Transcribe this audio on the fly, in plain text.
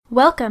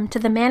Welcome to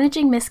the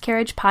Managing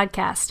Miscarriage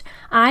podcast.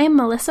 I am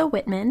Melissa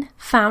Whitman,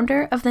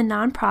 founder of the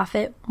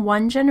nonprofit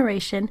One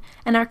Generation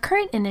and our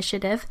current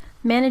initiative,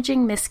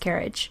 Managing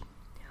Miscarriage.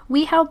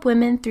 We help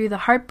women through the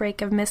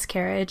heartbreak of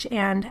miscarriage,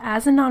 and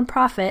as a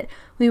nonprofit,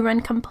 we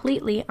run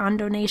completely on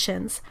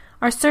donations.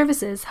 Our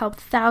services help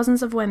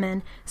thousands of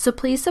women, so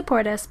please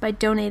support us by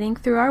donating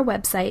through our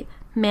website,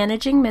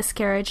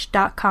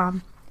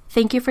 managingmiscarriage.com.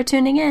 Thank you for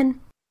tuning in.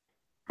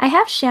 I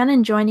have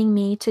Shannon joining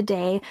me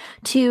today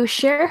to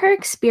share her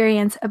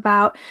experience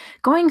about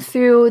going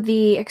through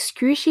the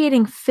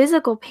excruciating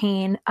physical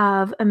pain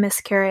of a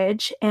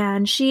miscarriage.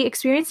 And she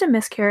experienced a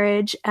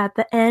miscarriage at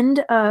the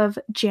end of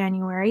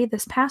January,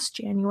 this past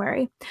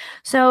January.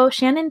 So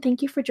Shannon,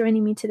 thank you for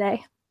joining me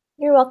today.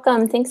 You're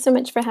welcome. Thanks so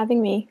much for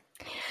having me.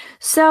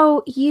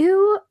 So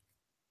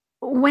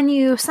when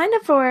you signed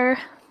up for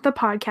the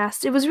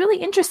podcast, it was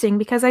really interesting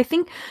because I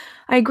think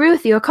I agree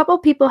with you. A couple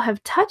people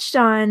have touched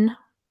on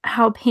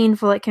how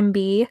painful it can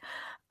be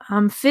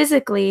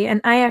physically.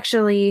 And I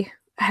actually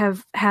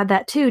have had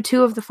that too.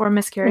 2 of the 4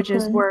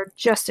 miscarriages were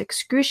just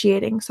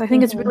excruciating. So I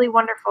think it's really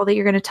wonderful that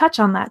you're going to touch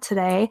on that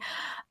today.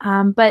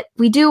 But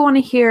we do want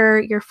to hear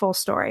your full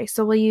story.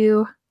 So will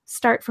you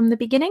start from the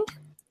beginning?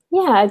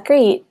 Yeah,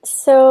 great.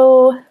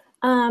 So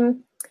my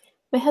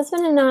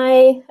husband and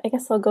I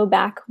guess I'll go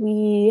back.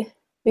 We've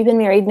been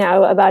married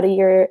now about 1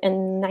 year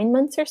and 9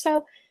 months or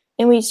so.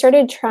 And we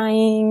started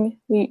trying,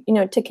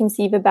 to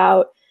conceive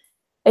about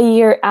 1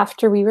 year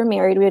after we were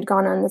married. We had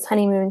gone on this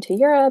honeymoon to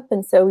Europe.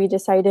 And so we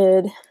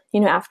decided,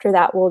 after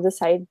that, we'll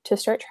decide to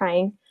start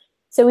trying.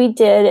 So we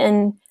did.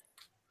 And,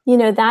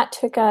 that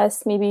took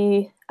us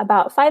maybe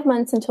about 5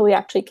 months until we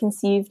actually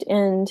conceived.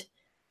 And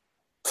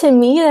to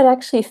me, that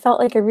actually felt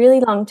like a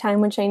really long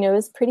time, which I know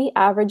is pretty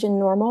average and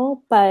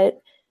normal.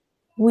 But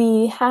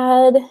we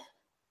had,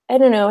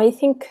 I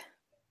think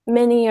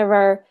many of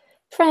our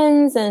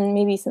friends and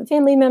maybe some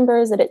family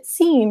members that it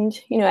seemed,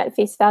 at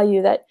face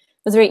value that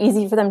it was very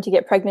easy for them to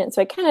get pregnant.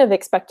 So I kind of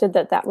expected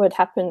that would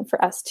happen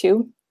for us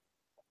too.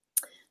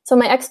 So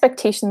my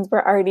expectations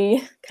were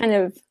already kind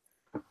of,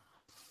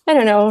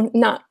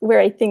 not where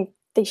I think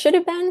they should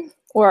have been,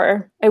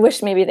 or I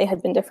wish maybe they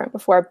had been different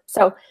before.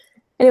 So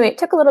anyway, it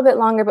took a little bit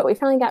longer, but we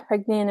finally got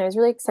pregnant. I was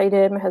really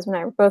excited. My husband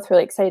and I were both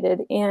really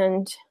excited.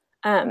 And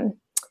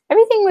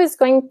everything was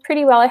going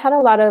pretty well. I had a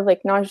lot of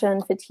nausea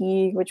and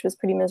fatigue, which was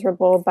pretty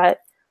miserable, but,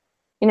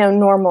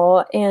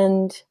 normal.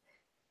 And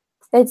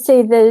I'd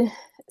say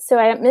so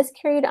I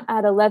miscarried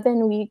at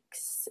 11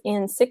 weeks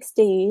and 6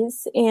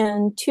 days.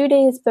 And 2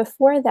 days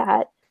before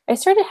that, I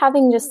started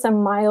having just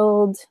some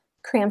mild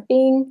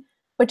cramping,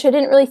 which I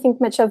didn't really think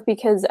much of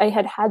because I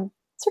had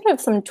sort of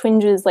some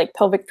twinges, like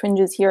pelvic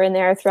twinges here and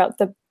there throughout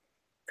the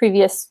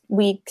previous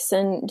weeks,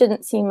 and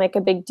didn't seem like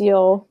a big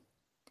deal.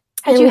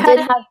 Did you have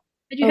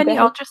any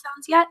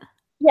ultrasounds yet?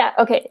 Yeah.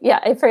 Okay. Yeah.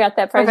 I forgot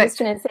that part. Perfect. I was just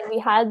going to say we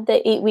had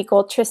the 8-week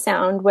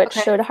ultrasound, which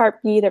showed a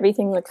heartbeat.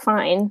 Everything looked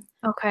fine.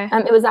 Okay.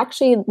 It was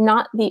actually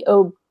not the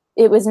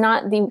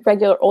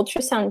regular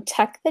ultrasound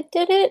tech that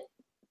did it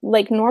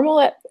like normal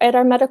at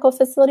our medical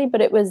facility,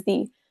 but it was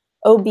the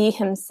OB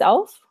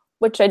himself,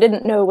 which I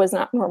didn't know was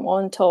not normal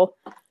until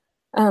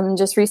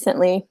just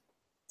recently.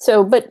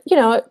 So, but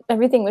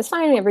everything was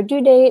fine. We have a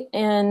due date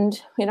and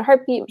we had a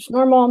heartbeat, which was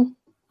normal.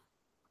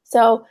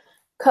 So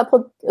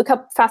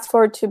fast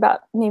forward to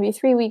about maybe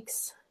 3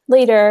 weeks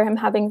later, I'm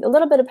having a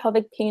little bit of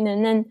pelvic pain.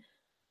 And then,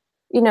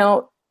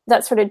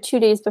 that started 2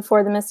 days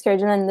before the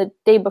miscarriage. And then the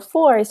day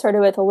before I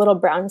started with a little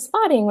brown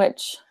spotting,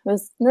 which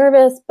was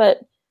nervous,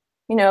 but,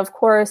 of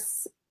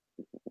course,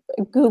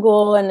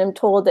 Google, and I'm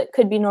told it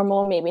could be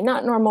normal, maybe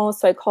not normal.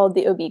 So I called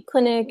the OB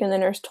clinic and the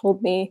nurse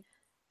told me,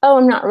 oh,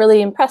 I'm not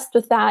really impressed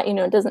with that.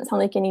 It doesn't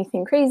sound like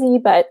anything crazy,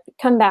 but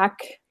come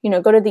back,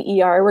 go to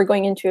the ER. We're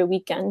going into a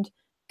weekend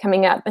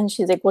coming up. And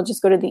she's like, well,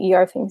 just go to the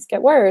ER, things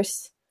get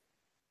worse.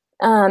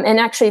 And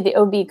actually the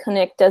OB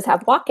clinic does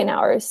have walk-in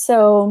hours.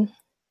 So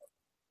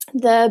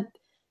the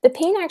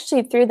pain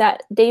actually through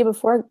that day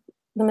before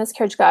the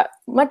miscarriage got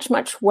much,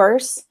 much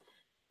worse,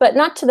 but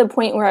not to the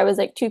point where I was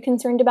too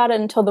concerned about it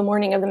until the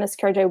morning of the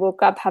miscarriage. I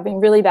woke up having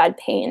really bad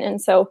pain.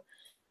 And so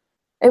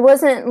it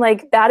wasn't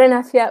bad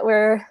enough yet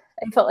where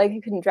I felt like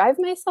I couldn't drive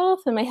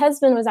myself. And my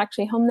husband was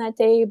actually home that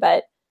day,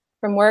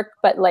 from work,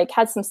 but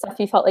had some stuff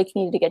he felt like he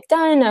needed to get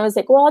done. I was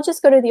like, well, I'll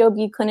just go to the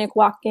OB clinic,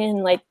 walk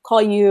in,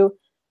 call you,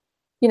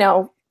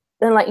 then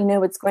let you know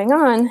what's going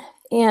on.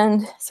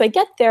 And so I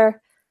get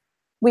there.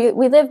 We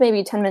live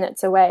maybe 10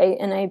 minutes away,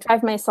 and I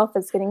drive myself.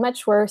 It's getting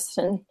much worse.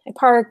 And I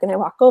park and I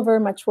walk over,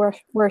 much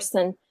worse.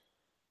 And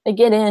I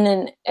get in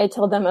and I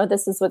tell them, oh,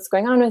 this is what's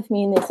going on with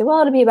me. And they say,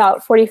 well, it'll be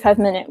about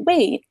 45-minute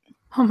wait.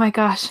 Oh my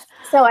gosh.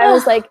 So I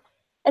was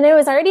and I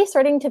was already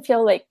starting to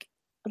feel like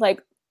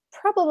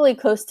probably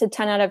close to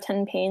 10 out of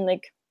 10 pain,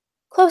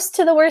 close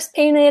to the worst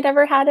pain I had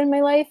ever had in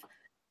my life.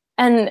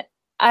 And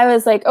I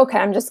was like, okay,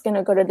 I'm just going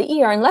to go to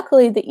the ER. And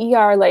luckily the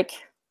ER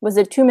was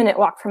a 2-minute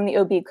walk from the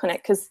OB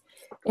clinic, because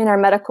in our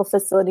medical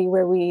facility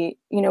where we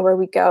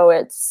go,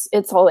 it's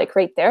all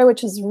right there,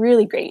 which is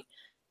really great.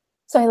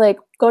 So I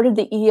go to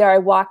the ER, I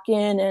walk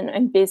in, and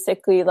I'm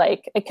basically I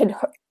could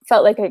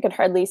felt like I could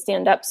hardly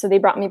stand up. So they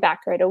brought me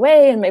back right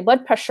away. And my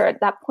blood pressure at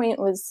that point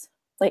was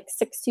like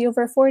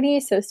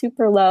 60/40, so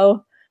super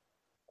low.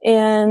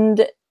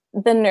 And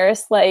the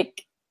nurse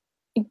like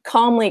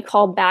calmly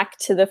called back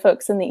to the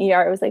folks in the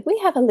ER. It was like, we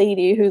have a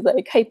lady who's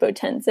like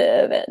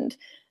hypotensive, and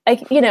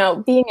like, you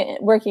know,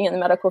 working in the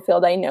medical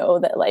field, I know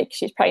that like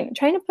she's probably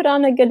trying to put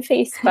on a good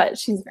face, but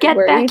she's Get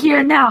worried. Back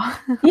here now.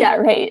 Yeah,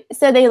 right.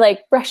 So they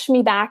like brushed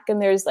me back,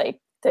 and there's like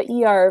the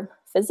ER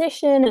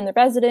physician and the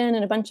resident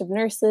and a bunch of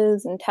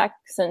nurses and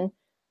techs, and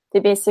they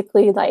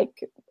basically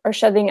like are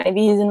shoving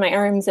IVs in my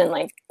arms and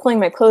like pulling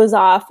my clothes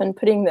off and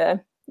putting the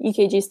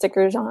EKG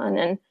stickers on,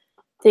 and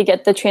they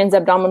get the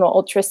transabdominal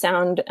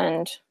ultrasound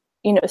and,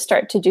 you know,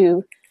 start to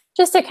do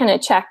just to kind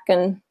of check.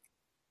 And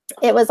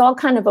it was all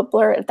kind of a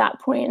blur at that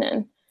point.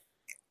 And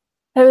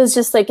I was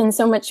just like in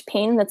so much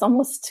pain. That's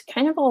almost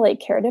kind of all I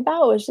cared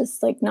about, was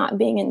just like not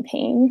being in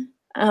pain.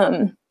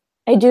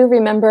 I do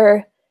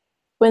remember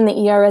when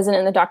the ER resident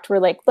and the doctor were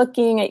like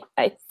looking,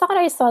 I thought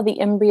I saw the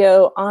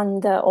embryo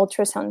on the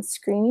ultrasound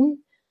screen.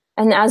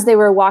 And as they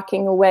were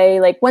walking away,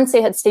 like once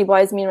they had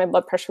stabilized me and my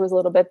blood pressure was a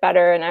little bit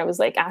better, and I was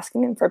like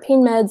asking them for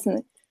pain meds,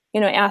 and, you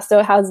know, I asked,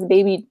 oh, how's the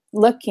baby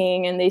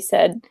looking? And they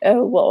said,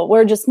 oh, well,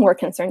 we're just more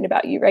concerned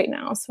about you right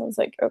now. So I was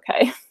like,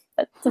 okay,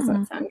 that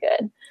doesn't sound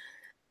good.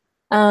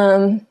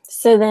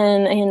 So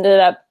then I ended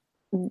up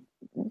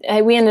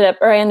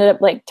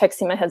like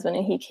texting my husband,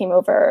 and he came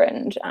over,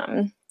 and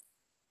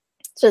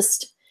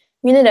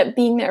we ended up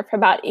being there for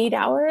about 8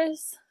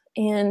 hours,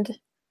 and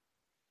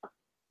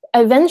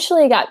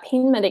eventually got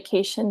pain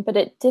medication, but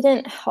it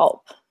didn't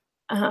help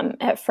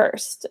at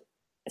first.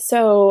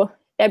 So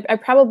I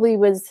probably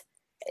was,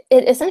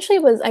 it essentially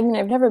was, I mean,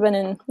 I've never been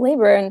in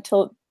labor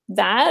until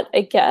that,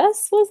 I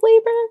guess, was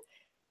labor,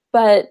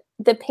 but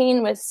the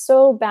pain was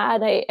so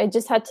bad. I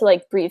just had to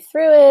like breathe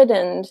through it,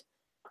 and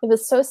it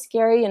was so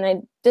scary, and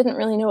I didn't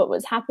really know what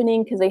was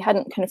happening because they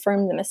hadn't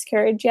confirmed the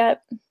miscarriage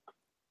yet.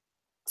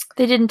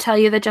 They didn't tell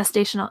you the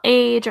gestational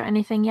age or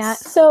anything yet?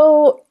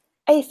 So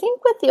I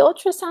think with the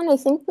ultrasound, I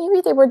think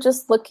maybe they were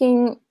just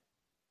looking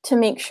to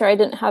make sure I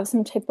didn't have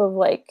some type of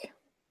like,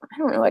 I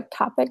don't know,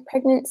 ectopic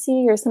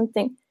pregnancy or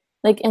something,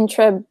 like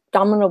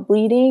intra-abdominal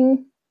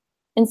bleeding.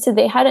 And so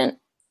they hadn't,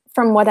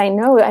 from what I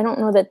know, I don't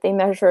know that they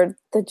measured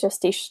the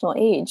gestational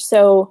age.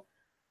 So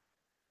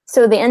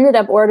they ended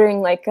up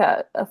ordering like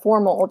a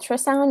formal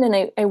ultrasound,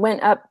 and I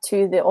went up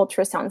to the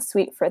ultrasound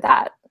suite for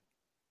that.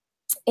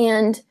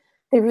 And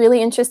the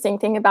really interesting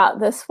thing about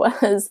this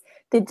was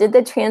they did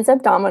the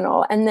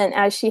transabdominal, and then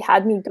as she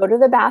had me go to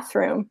the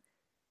bathroom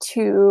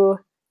to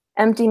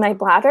empty my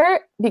bladder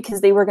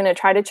because they were going to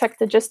try to check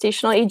the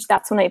gestational age,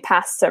 that's when I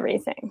passed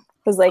everything.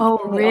 It was like, oh,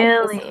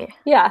 really?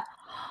 Yeah.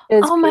 It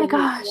was oh my crazy.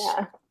 gosh.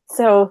 Yeah.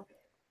 So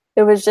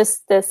it was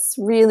just this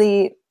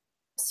really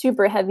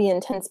super heavy,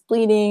 intense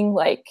bleeding.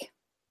 Like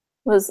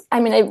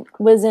I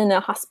was in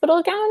a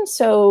hospital gown,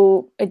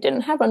 so I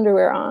didn't have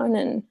underwear on,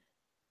 and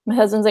my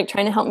husband's like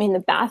trying to help me in the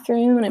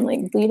bathroom, and I'm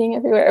like bleeding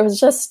everywhere.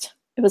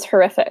 It was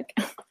horrific,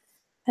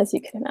 as you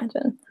can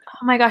imagine.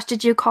 Oh my gosh,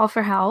 did you call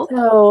for help?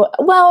 So,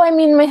 well, I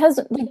mean, my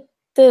husband,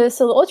 the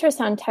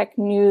ultrasound tech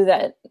knew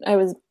that I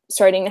was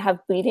starting to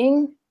have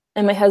bleeding,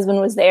 and my husband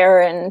was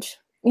there, and,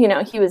 you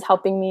know, he was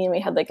helping me, and we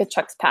had like a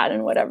Chuck's pad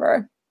and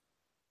whatever.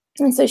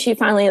 And so she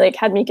finally like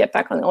had me get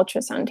back on the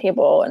ultrasound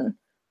table. And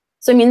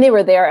so, I mean, they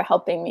were there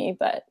helping me,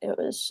 but it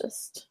was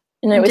just,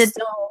 and I was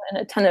still in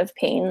a ton of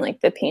pain.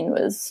 Like the pain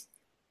was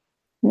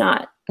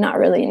not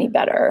really any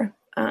better.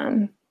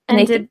 And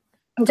did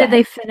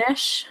they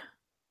finish?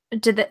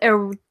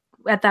 Or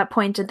at that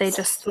point, did they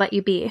just let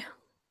you be?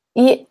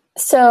 Yeah,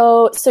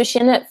 so she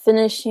ended up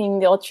finishing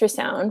the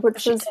ultrasound,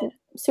 which was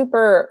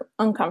super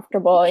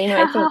uncomfortable. You know,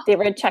 yeah. I think they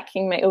were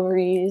checking my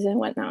ovaries and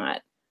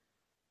whatnot,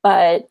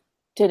 but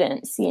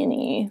didn't see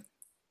any,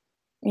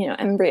 you know,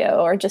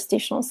 embryo or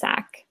gestational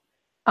sac.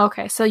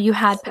 Okay, so you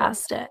had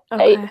passed it.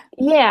 Okay.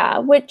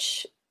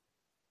 Which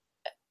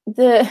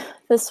the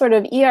sort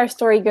of ER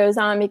story goes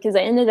on because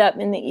I ended up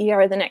in the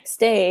ER the next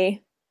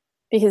day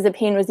because the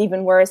pain was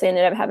even worse. I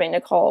ended up having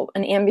to call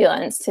an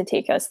ambulance to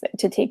take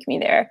me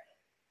there.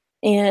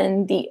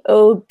 And the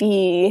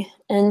OB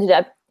ended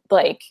up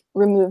like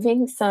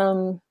removing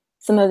some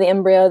of the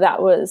embryo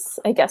that was,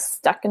 I guess,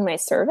 stuck in my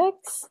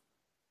cervix.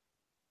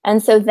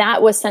 And so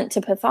that was sent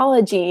to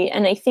pathology.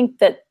 And I think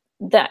that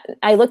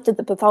I looked at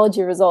the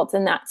pathology results,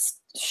 and that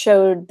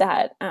showed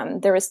that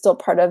there was still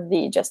part of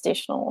the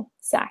gestational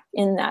sac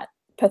in that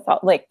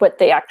like what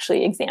they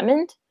actually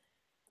examined.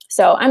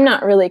 So I'm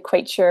not really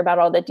quite sure about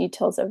all the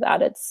details of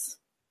that. It's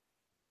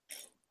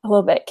a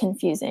little bit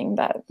confusing,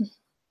 but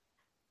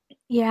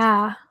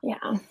yeah.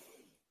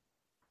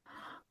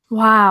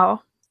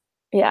 Wow.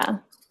 Yeah.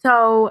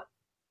 So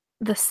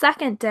the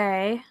second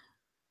day,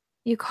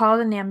 you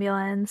called an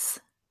ambulance.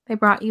 They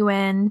brought you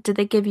in. Did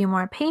they give you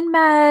more pain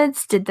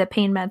meds? Did the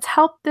pain meds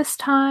help this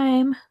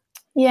time?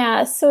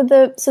 Yeah. So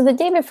the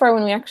day before,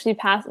 when we actually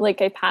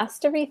I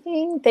passed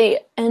everything, they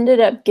ended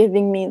up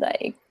giving me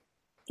like,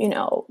 you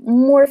know,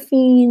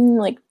 morphine,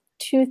 like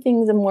 2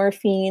 things of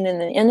morphine, and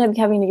then ended up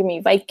having to give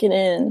me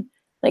Vicodin.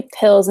 like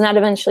pills, and that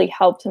eventually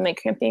helped, and my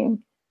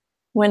cramping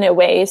went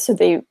away. So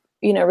they,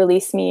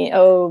 released me,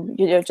 oh,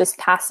 just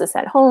pass this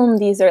at home.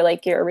 These are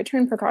like your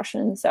return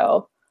precautions.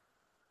 So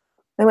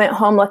I went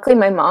home. Luckily,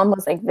 my mom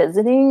was like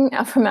visiting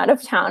from out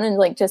of town and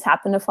like just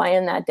happened to fly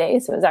in that day.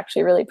 So it was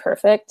actually really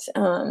perfect.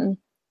 And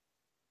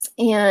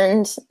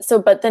so,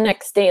 but the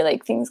next day,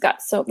 like things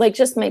got so, like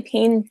just my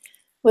pain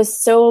was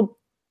so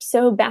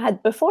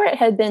bad. Before it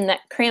had been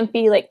that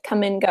crampy, like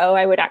come and go.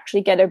 I would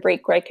actually get a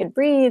break where I could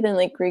breathe and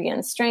like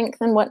regain strength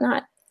and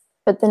whatnot.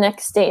 But the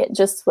next day it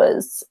just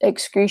was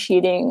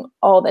excruciating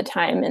all the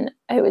time. And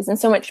I was in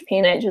so much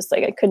pain. I just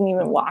like, I couldn't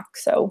even walk.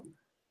 So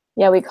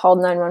yeah, we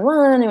called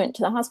 911. I went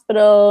to the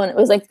hospital, and it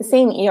was like the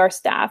same ER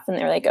staff. And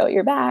they're like, oh,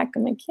 you're back.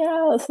 I'm like,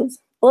 yeah, this is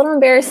a little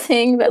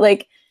embarrassing, but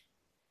like,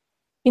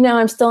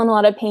 I'm still in a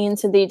lot of pain.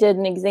 So they did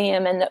an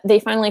exam, and they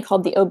finally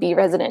called the OB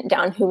resident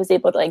down, who was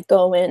able to like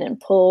go in and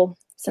pull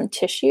some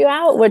tissue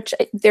out, which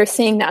they're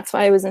saying that's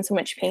why I was in so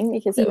much pain,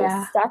 because it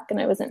was stuck and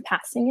I wasn't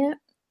passing it.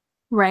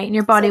 Right. And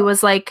your body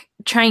was like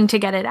trying to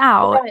get it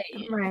out.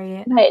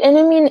 Right. And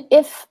I mean,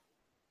 if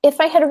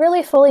I had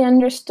really fully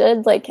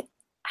understood like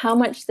how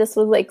much this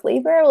was like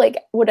labor, like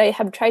would I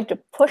have tried to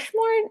push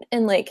more?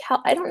 And like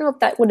how, I don't know if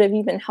that would have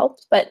even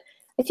helped, but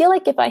I feel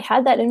like if I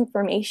had that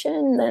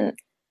information, then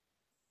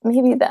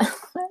maybe that,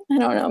 I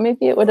don't know,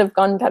 maybe it would have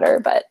gone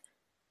better. But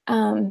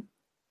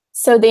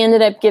so they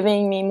ended up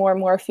giving me more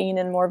morphine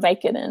and more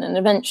Vicodin. And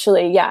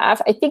eventually, I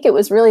think it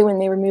was really when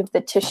they removed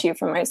the tissue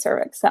from my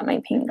cervix that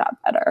my pain got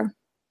better.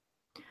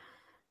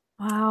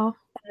 Wow.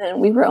 And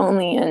we were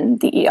only in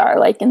the ER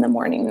like in the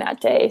morning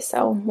that day.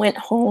 So went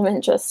home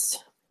and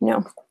just,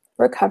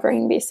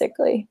 recovering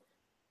basically.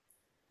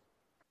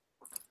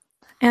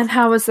 And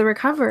how was the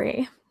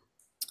recovery?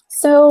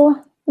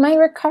 So my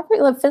recovery,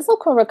 the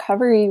physical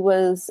recovery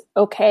was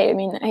okay. I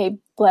mean, I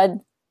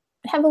bled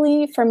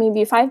heavily for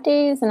maybe 5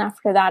 days. And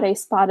after that, I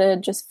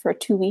spotted just for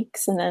 2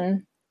 weeks. And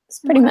then it's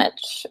pretty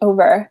much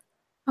over.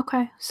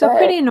 Okay. So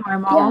pretty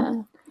normal.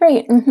 Yeah.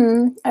 Right.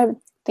 Mm-hmm. I would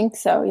think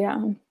so.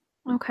 Yeah.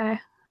 Okay.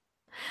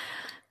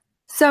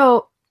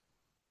 So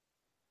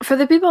for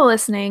the people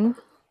listening,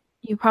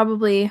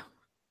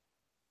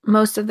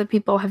 most of the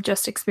people have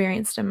just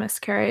experienced a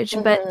miscarriage,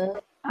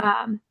 but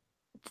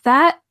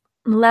that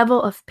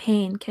level of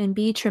pain can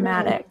be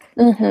traumatic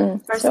for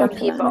some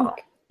people.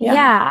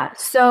 Yeah.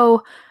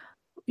 So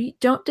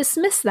don't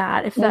dismiss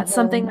that if that's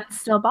something that's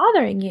still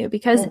bothering you,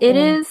 because it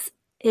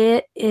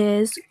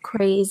is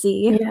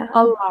crazy.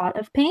 A lot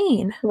of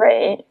pain.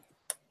 Right.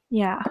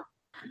 Yeah.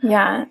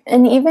 Yeah.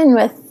 And even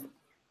with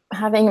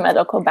having a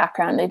medical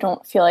background, I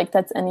don't feel like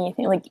that's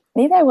anything, like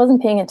maybe I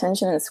wasn't paying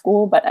attention in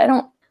school, but I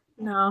don't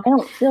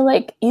feel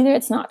like either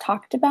it's not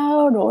talked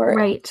about or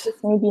it's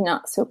maybe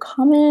not so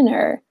common.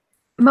 Or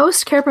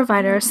most care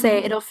providers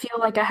say it'll feel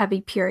like a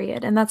heavy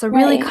period, and that's a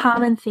really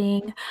common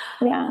thing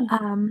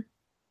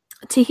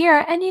to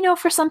hear. And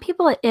for some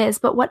people it is,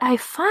 but what I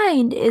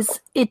find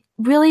is it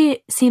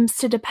really seems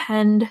to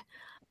depend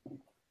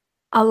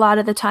a lot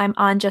of the time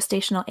on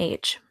gestational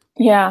age.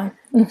 Yeah.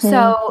 Mm-hmm.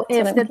 So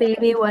if the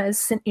baby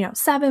was,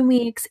 7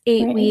 weeks,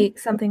 8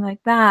 weeks, something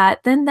like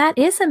that, then that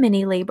is a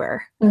mini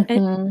labor.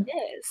 It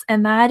is.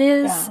 And that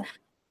is,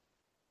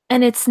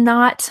 and it's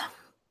not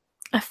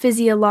a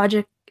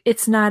physiologic,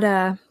 it's not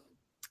a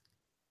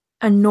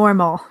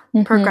normal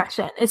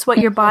progression. It's what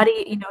your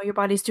body, your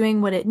body's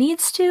doing what it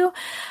needs to.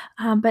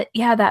 But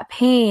that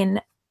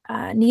pain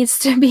needs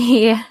to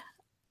be,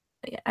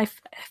 I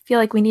feel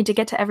like we need to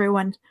get to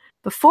everyone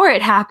before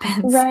it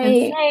happens.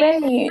 Right.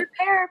 And say,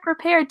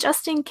 prepare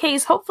just in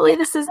case. Hopefully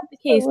this isn't the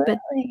case. But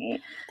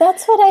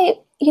that's what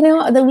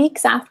the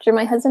weeks after,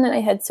 my husband and I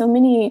had so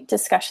many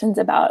discussions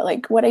about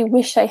like what I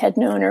wish I had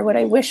known or what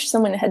I wish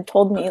someone had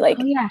told me. Like,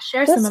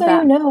 share just some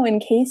of that.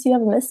 In case you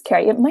have a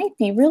miscarriage, it might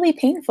be really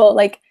painful.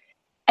 Like,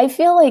 I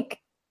feel like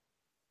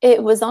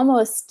it was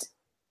almost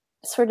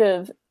sort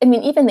of, I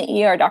mean, even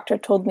the ER doctor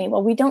told me,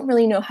 well, we don't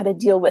really know how to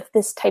deal with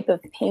this type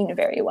of pain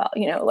very well.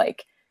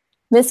 Like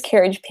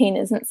miscarriage pain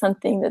isn't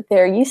something that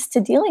they're used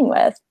to dealing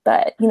with,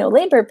 but,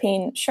 labor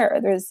pain, sure,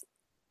 there's,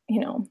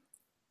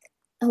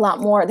 a lot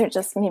more. They're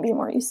just maybe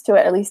more used to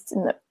it, at least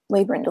in the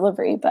labor and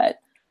delivery. But,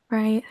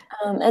 right.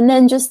 And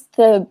then just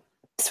the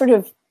sort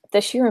of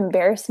the sheer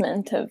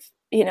embarrassment of,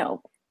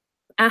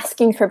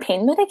 asking for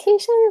pain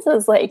medications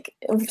was like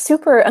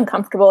super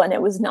uncomfortable. And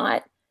that was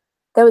not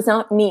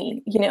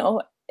me.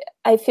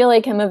 I feel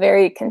like I'm a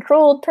very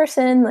controlled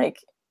person. Like,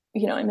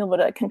 I'm able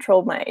to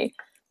control my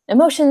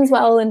emotions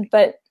well.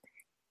 But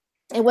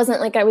it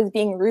wasn't like I was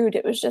being rude.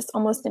 It was just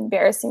almost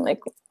embarrassing.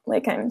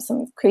 Like I'm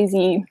some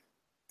crazy,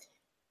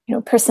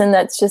 person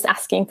that's just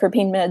asking for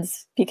pain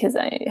meds because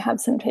I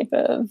have some type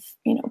of,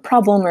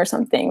 problem or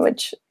something,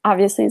 which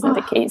obviously isn't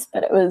the case,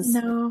 but it was,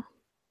 it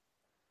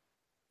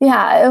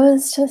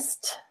was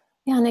just,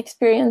 an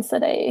experience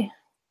that I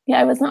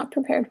was not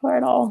prepared for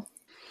at all.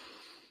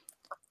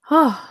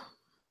 Oh,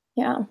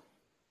 yeah.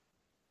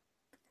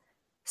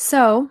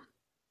 So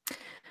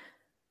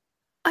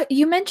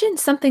you mentioned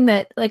something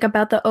that like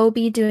about the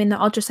OB doing the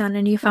ultrasound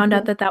and you found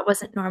out that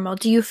wasn't normal.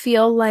 Do you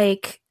feel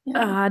like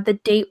Yeah. the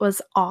date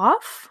was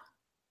off,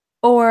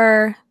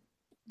 or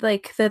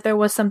like that there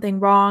was something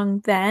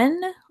wrong then?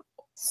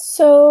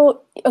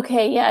 So,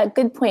 okay, yeah,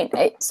 good point.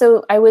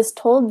 So I was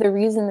told the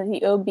reason that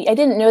the OB, I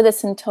didn't know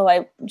this until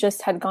I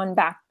just had gone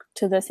back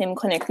to the same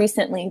clinic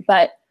recently,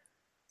 but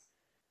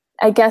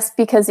I guess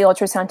because the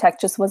ultrasound tech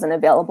just wasn't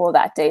available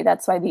that day,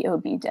 that's why the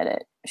OB did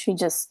it.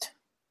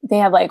 They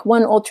have like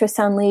one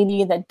ultrasound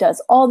lady that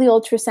does all the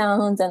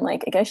ultrasounds, and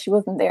like, I guess she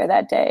wasn't there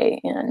that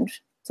day. And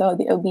so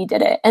the OB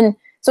did it. And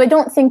so I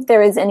don't think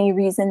there is any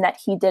reason that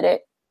he did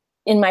it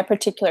in my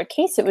particular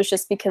case. It was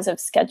just because of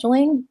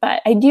scheduling.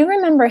 But I do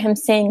remember him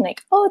saying,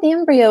 like, oh, the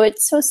embryo,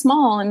 it's so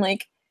small. I'm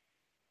like,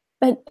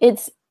 but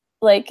it's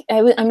like,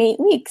 I'm 8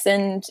 weeks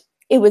and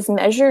it was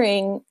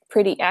measuring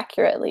pretty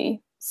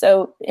accurately.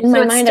 So in So my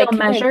it's mind, I still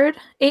kind of, measured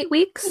 8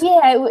 weeks?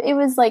 yeah, it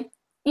was like,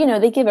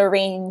 they give a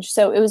range.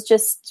 So it was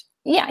just,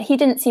 yeah, he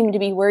didn't seem to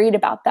be worried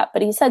about that.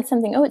 But he said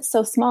something, oh, it's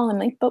so small. I'm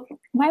like, but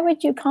why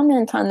would you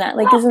comment on that?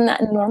 Like, isn't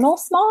that normal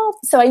small?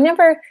 So I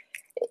never,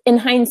 in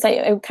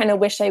hindsight, I kind of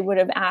wish I would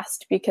have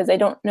asked, because I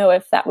don't know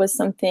if that was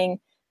something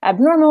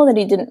abnormal that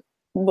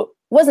he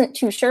wasn't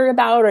too sure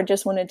about, or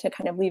just wanted to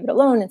kind of leave it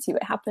alone and see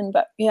what happened.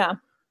 But yeah,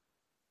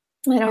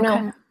 I don't know.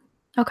 Okay.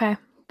 Okay.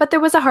 But there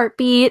was a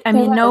heartbeat. I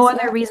There mean, no was,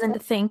 other yeah. reason to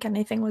think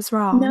anything was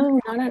wrong. No,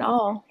 not at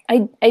all.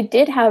 I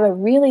did have a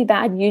really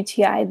bad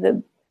UTI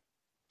the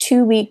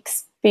 2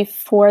 weeks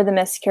before the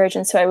miscarriage.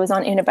 And so I was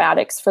on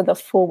antibiotics for the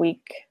full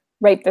week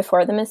right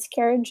before the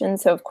miscarriage. And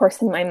so, of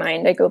course, in my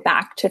mind, I go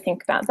back to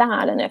think about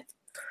that and if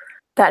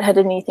that had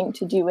anything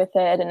to do with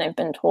it. And I've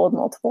been told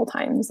multiple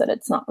times that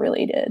it's not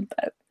related,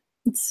 but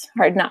it's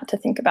hard not to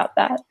think about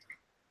that.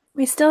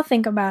 We still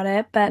think about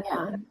it, but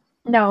Yeah.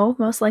 no,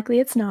 most likely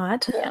it's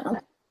not. Yeah.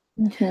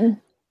 Mm-hmm.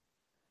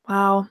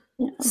 Wow.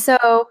 Yeah.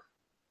 So,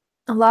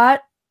 a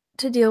lot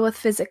to deal with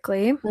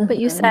physically, but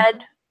you Mm-hmm. said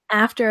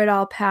after it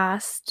all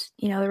passed,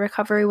 the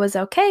recovery was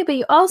okay, but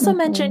you also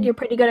mentioned Mm-hmm. you're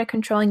pretty good at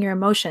controlling your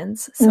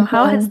emotions. So,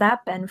 how has Mm-hmm.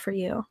 that been for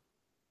you?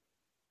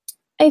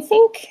 I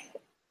think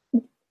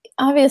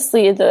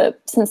obviously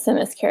since the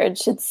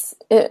miscarriage,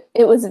 it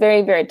was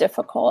very, very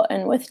difficult,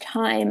 and with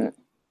time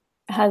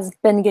has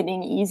been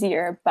getting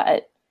easier.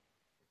 But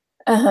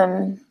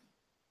um,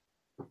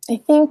 I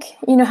think,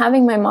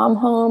 having my mom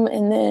home,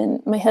 and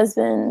then my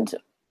husband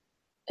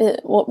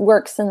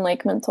works in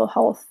like mental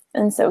health,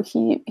 and so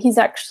he's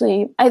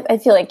actually, I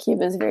feel like he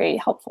was very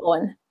helpful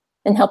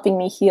in helping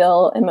me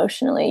heal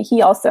emotionally.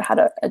 He also had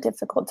a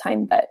difficult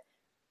time, but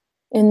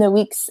in the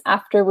weeks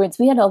afterwards,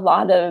 we had a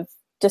lot of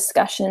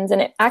discussions,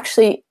 and it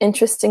actually,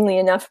 interestingly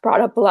enough,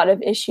 brought up a lot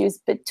of issues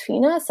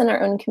between us and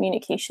our own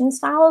communication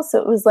styles.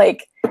 So it was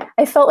like,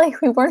 I felt like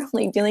we weren't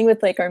only dealing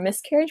with like our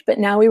miscarriage, but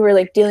now we were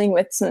like dealing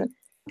with some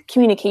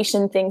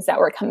communication things that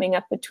were coming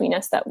up between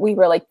us that we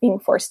were like being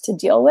forced to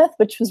deal with,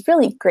 which was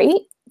really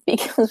great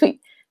because we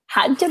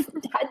had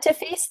to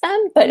face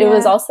them, but it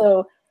was Yeah.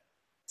 also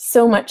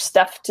so much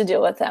stuff to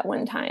deal with at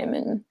one time.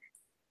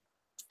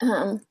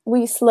 And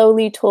we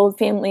slowly told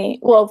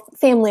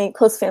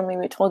close family,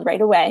 we told right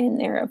away, and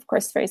they're of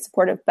course very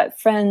supportive, but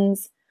a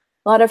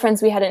lot of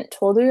friends we hadn't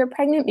told we were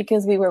pregnant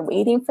because we were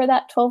waiting for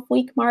that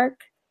 12-week mark.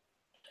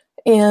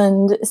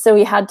 And so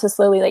we had to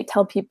slowly like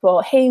tell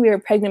people, hey, we were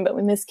pregnant, but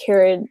we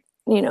miscarried,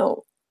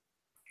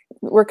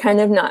 we're kind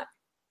of not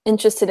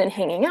interested in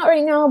hanging out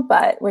right now,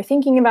 but we're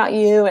thinking about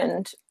you.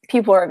 And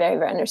people are very,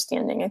 very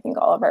understanding. I think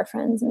all of our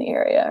friends in the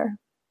area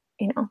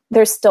are,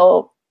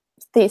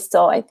 they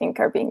still, I think,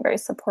 are being very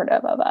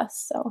supportive of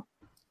us. So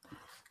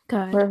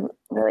Good. we're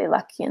really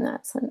lucky in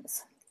that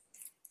sense.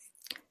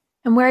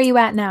 And where are you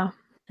at now?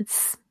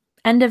 It's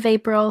end of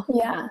April.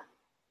 Yeah.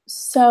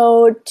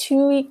 So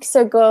 2 weeks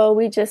ago,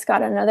 we just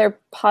got another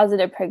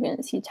positive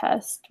pregnancy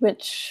test,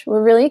 which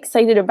we're really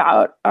excited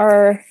about.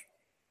 Our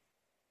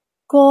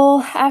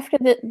goal after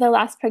the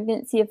last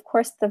pregnancy, of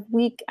course, the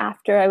week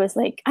after, I was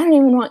like, I don't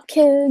even want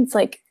kids.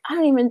 Like, I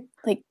don't even,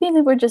 like,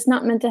 maybe we're just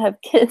not meant to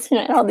have kids. And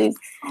I had all these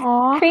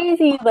Aw.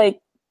 crazy, like,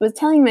 was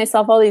telling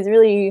myself all these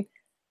really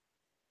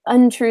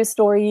untrue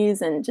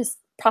stories and just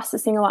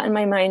processing a lot in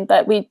my mind.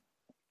 But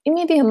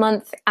maybe a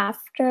month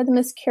after the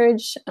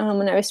miscarriage,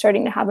 when I was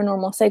starting to have a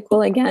normal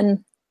cycle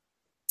again,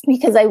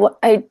 because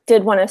I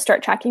did want to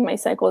start tracking my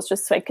cycles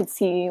just so I could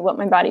see what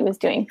my body was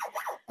doing,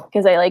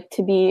 because I like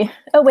to be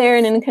aware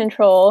and in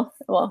control.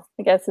 Well,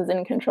 I guess as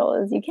in control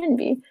as you can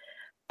be.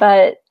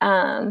 But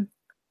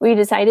we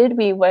decided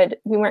we weren't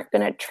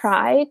going to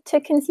try to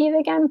conceive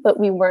again, but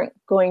we weren't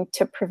going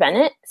to prevent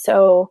it.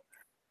 So,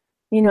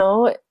 I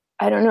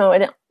don't know.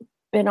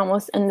 It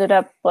almost ended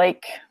up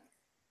like,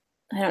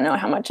 I don't know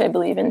how much I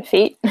believe in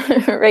fate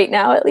right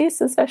now, at least,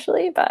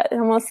 especially, but it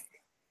almost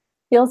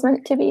feels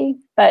meant to be.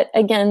 But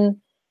again,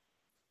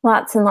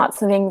 lots and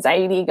lots of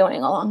anxiety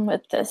going along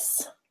with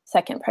this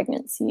second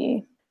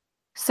pregnancy.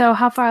 So,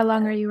 how far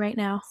along are you right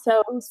now?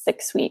 So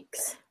 6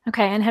 weeks.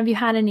 Okay, and have you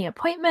had any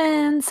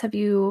appointments? Have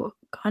you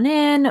gone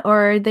in,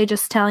 or are they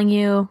just telling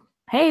you,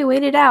 hey,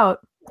 wait it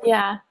out?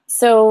 Yeah.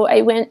 So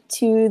I went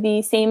to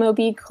the same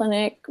OB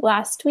clinic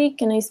last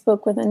week and I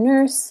spoke with a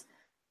nurse.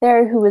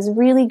 there who was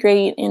really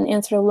great and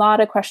answered a lot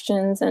of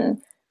questions.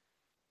 And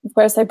of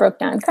course, I broke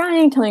down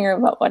crying, telling her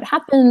about what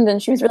happened,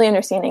 and she was really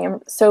understanding. I'm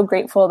so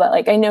grateful that,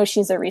 like, I know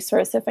she's a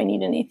resource if I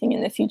need anything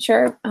in the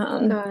future.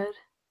 Good.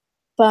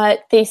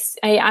 But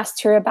I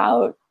asked her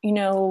about,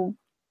 is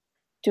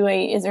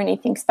there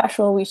anything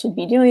special we should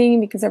be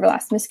doing because of her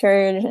last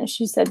miscarriage? And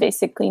she said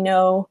basically,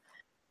 no,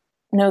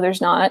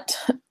 there's not.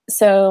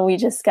 So we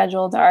just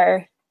scheduled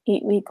our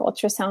 8-week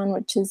ultrasound,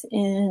 which is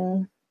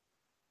in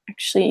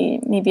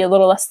actually maybe a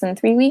little less than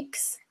 3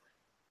 weeks.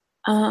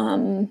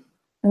 And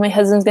my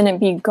husband's going to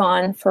be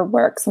gone for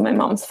work, so my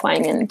mom's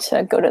flying in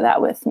to go to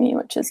that with me,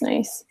 which is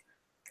nice.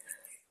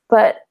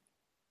 But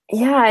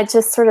yeah, I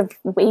just sort of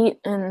wait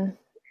and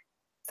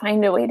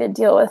find a way to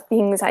deal with the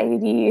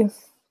anxiety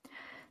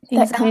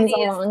that comes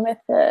along with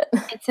it.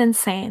 It's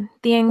insane.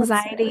 The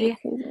anxiety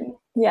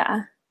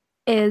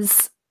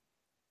is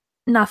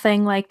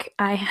nothing like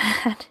I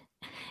had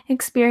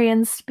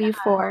experienced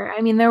before.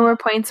 I mean, there were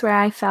points where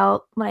I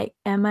felt like,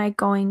 am I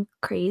going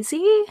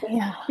crazy?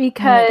 Yeah.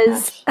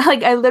 Because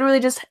like I literally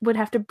just would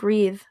have to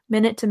breathe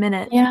minute to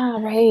minute.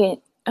 Yeah, right.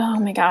 Oh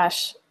my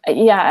gosh.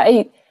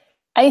 Yeah,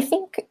 I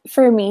think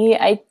for me,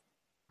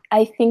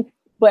 I think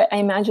what I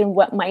imagine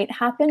what might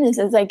happen is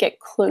as I get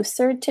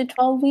closer to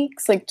 12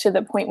 weeks, like to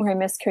the point where I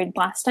miscarried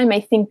last time, I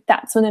think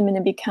that's when I'm going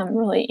to become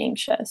really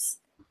anxious.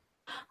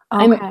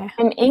 Okay.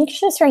 I'm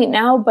anxious right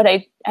now, but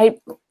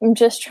I'm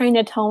just trying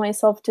to tell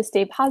myself to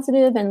stay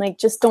positive and like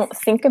just don't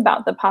think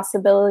about the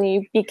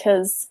possibility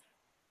because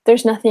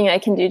there's nothing I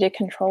can do to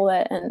control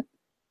it. And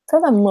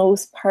for the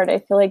most part, I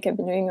feel like I've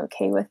been doing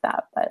okay with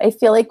that. But I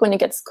feel like when it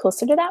gets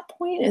closer to that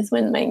point is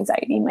when my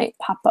anxiety might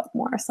pop up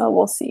more. So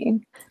we'll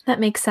see. That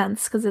makes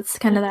sense because it's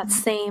kind of that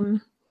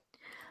same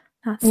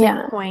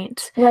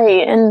point.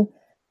 Right. And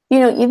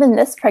even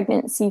this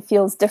pregnancy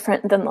feels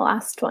different than the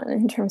last one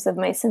in terms of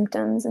my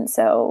symptoms. And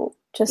so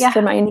just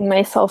reminding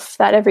myself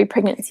that every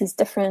pregnancy is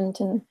different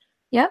and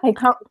I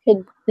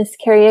could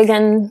miscarry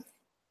again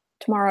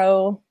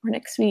tomorrow or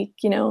next week,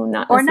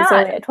 not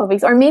necessarily at 12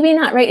 weeks or maybe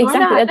not. Right.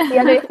 Exactly. That's the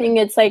other thing.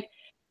 It's like,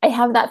 I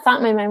have that thought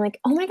in my mind, like,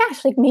 oh my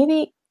gosh, like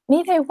maybe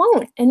I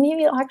won't. And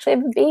maybe I'll actually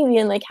have a baby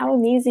and like, how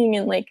amazing.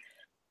 And like,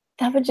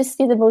 that would just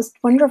be the most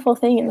wonderful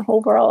thing in the whole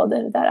world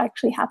that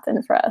actually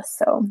happened for us.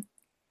 So.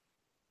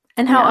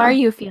 And how are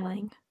you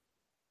feeling?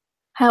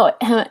 How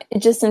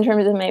just in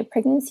terms of my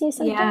pregnancy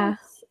symptoms?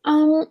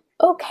 Yeah.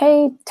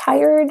 Okay,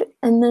 tired,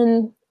 and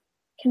then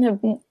kind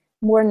of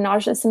more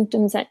nausea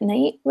symptoms at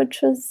night,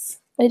 which was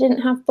I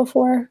didn't have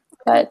before.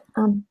 But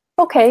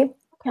okay,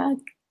 yeah,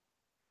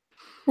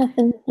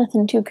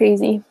 nothing too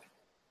crazy.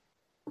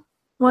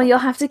 Well, you'll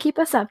have to keep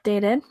us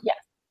updated. Yeah,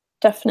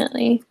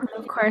 definitely.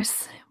 Of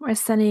course, we're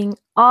sending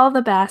all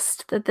the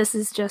best. That this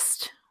is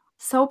just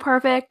so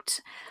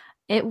perfect.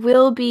 It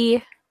will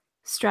be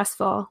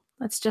stressful.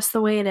 That's just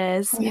the way it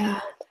is. Yeah.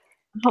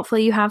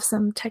 Hopefully you have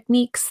some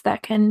techniques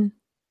that can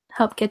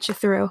help get you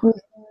through.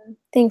 Mm-hmm.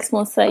 Thanks,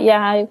 Melissa.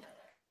 Yeah, I've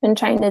been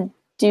trying to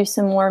do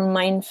some more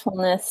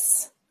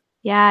mindfulness.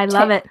 Yeah, I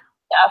love it.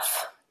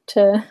 Stuff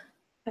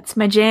That's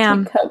my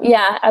jam.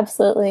 Yeah,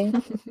 absolutely.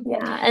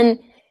 Yeah.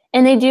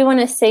 And I do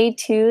want to say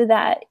too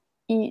that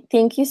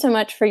thank you so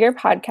much for your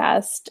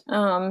podcast.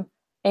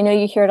 I know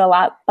you hear it a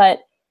lot,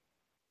 but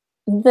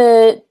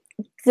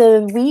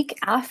the week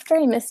after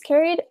I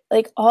miscarried,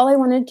 like all I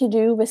wanted to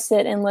do was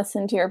sit and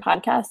listen to your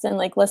podcast and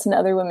like listen to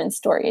other women's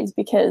stories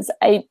because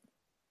it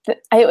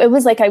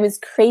was like I was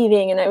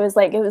craving and it was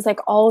like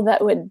all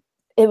that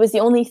it was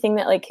the only thing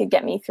that like could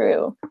get me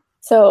through.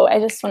 So I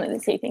just wanted to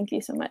say thank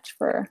you so much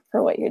for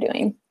what you're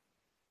doing.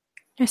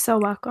 You're so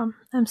welcome.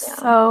 I'm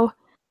so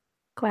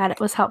glad it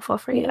was helpful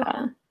for you.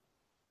 Yeah.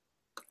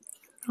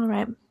 All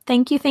right.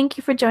 Thank you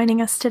for joining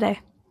us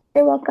today.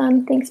 You're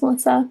welcome. Thanks,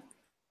 Melissa.